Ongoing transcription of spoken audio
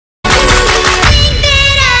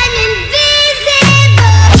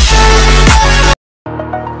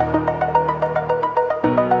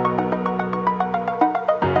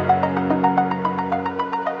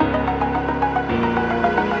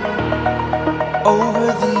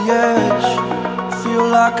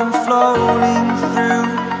like I'm floating through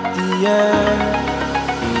the air.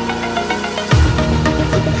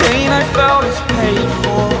 The pain I felt is paid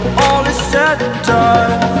for, all is said and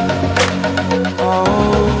done.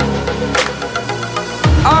 Oh,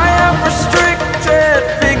 I am restricted,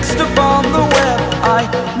 fixed upon the web. I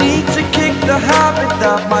need to kick the habit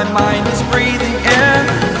that my mind is breathing in.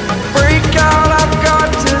 Break out, I've got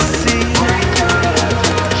to see.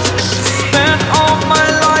 Spent all my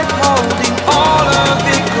life holding all of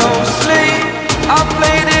it closely. I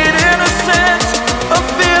played it innocent, a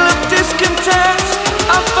feel of discontent.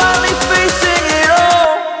 I'm finally facing it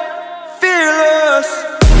all, fearless.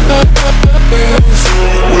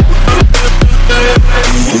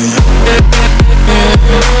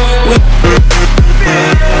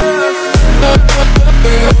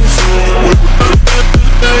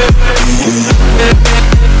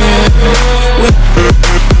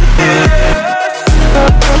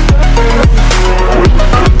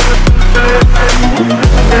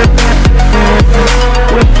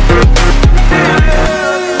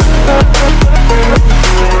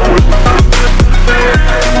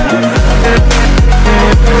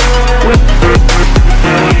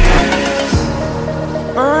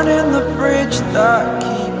 Burning the bridge that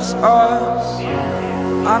keeps us.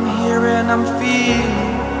 I'm here and I'm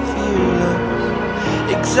feeling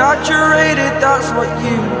fearless. Exaggerated, that's what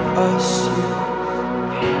you assume.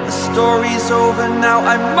 The story's over now,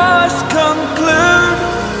 I must conclude.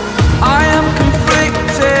 I am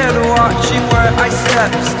conflicted, watching where I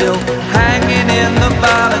step still, hanging in the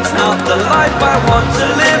balance. Not the life I want to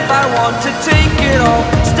live, I want to take it all.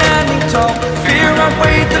 Standing tall, fear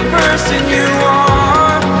outweighed the person you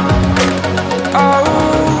are. Oh,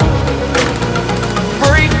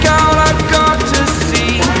 break out, I've got to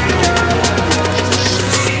see.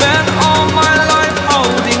 Spent all my life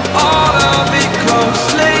holding all of it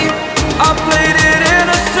closely. I played it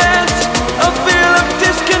innocent, a feel of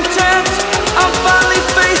discontent. I'm finally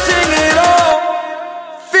facing it all,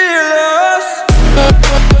 fearless.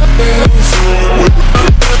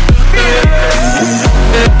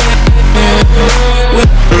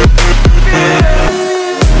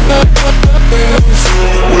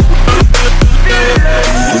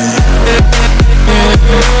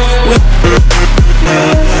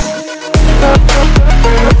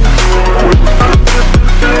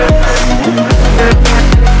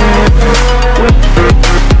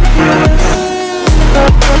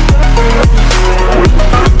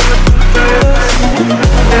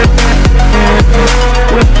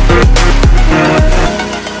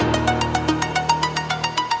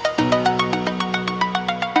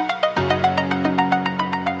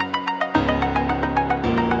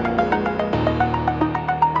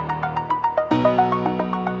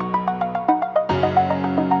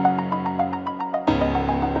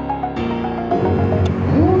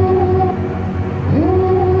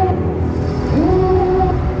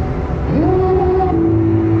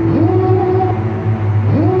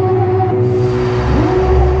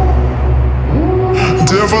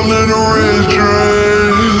 Devil in a red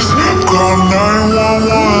dress, call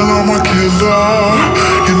 911, I'm a killer.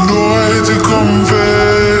 You know I hate to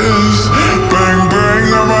confess. Bang bang,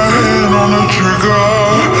 got my hand on the trigger.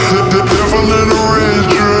 The devil in a red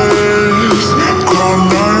dress, call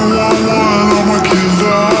 911, I'm a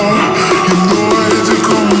killer. You know I hate to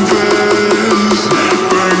confess.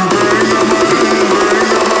 Bang bang, got my hand,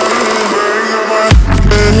 bang got my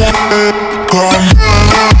hand, call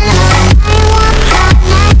 911.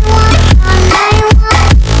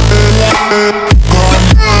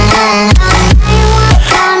 I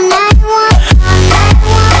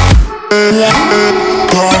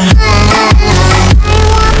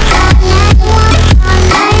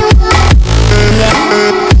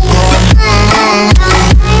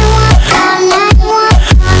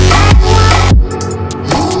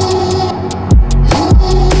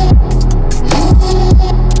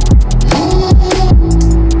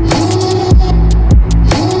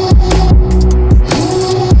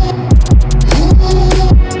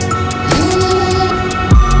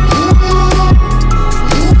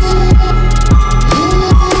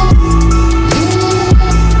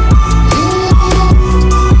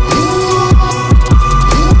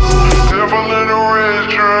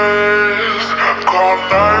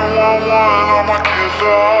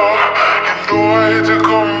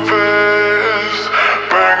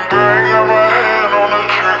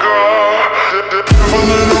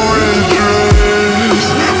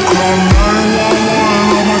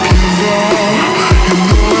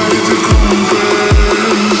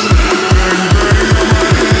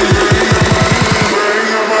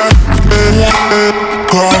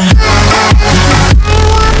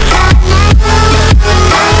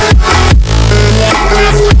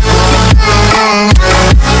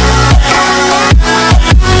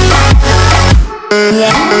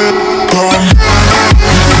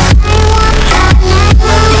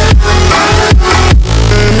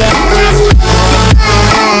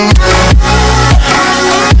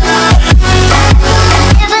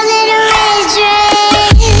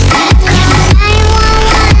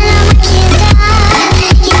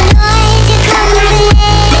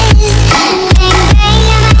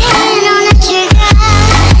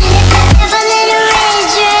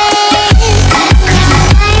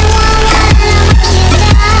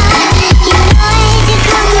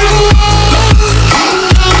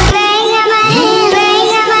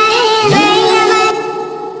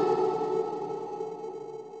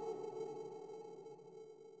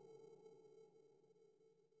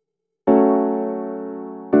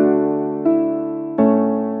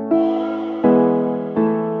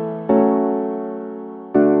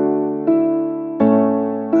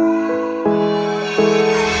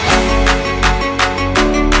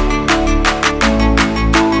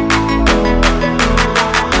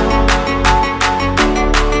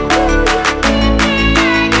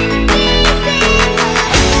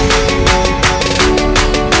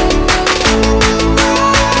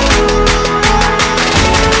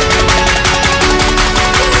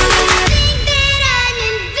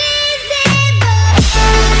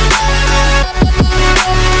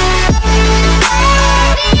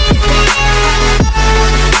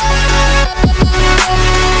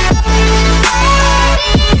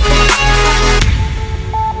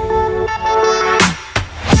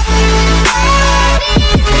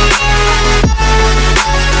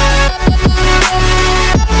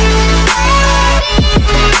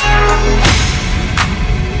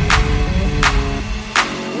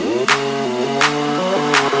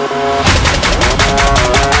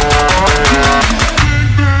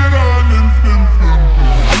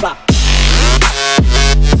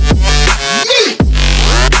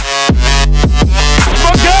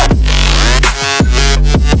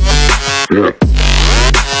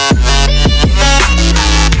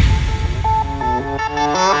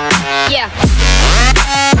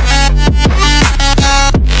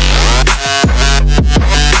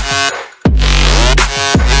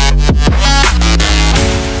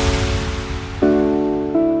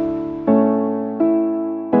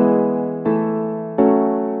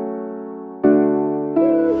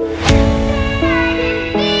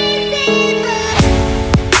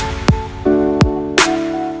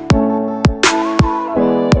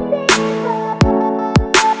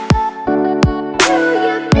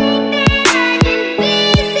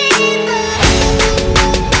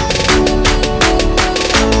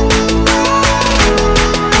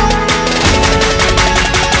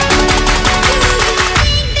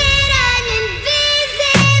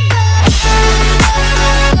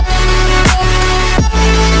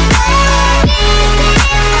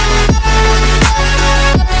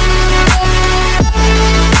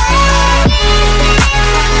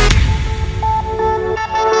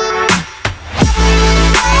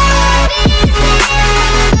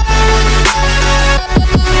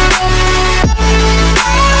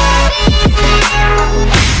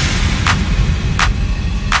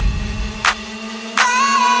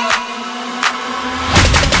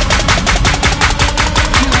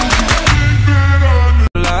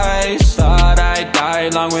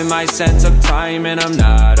along with my sense of time, and I'm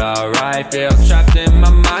not alright. Feel trapped in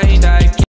my mind.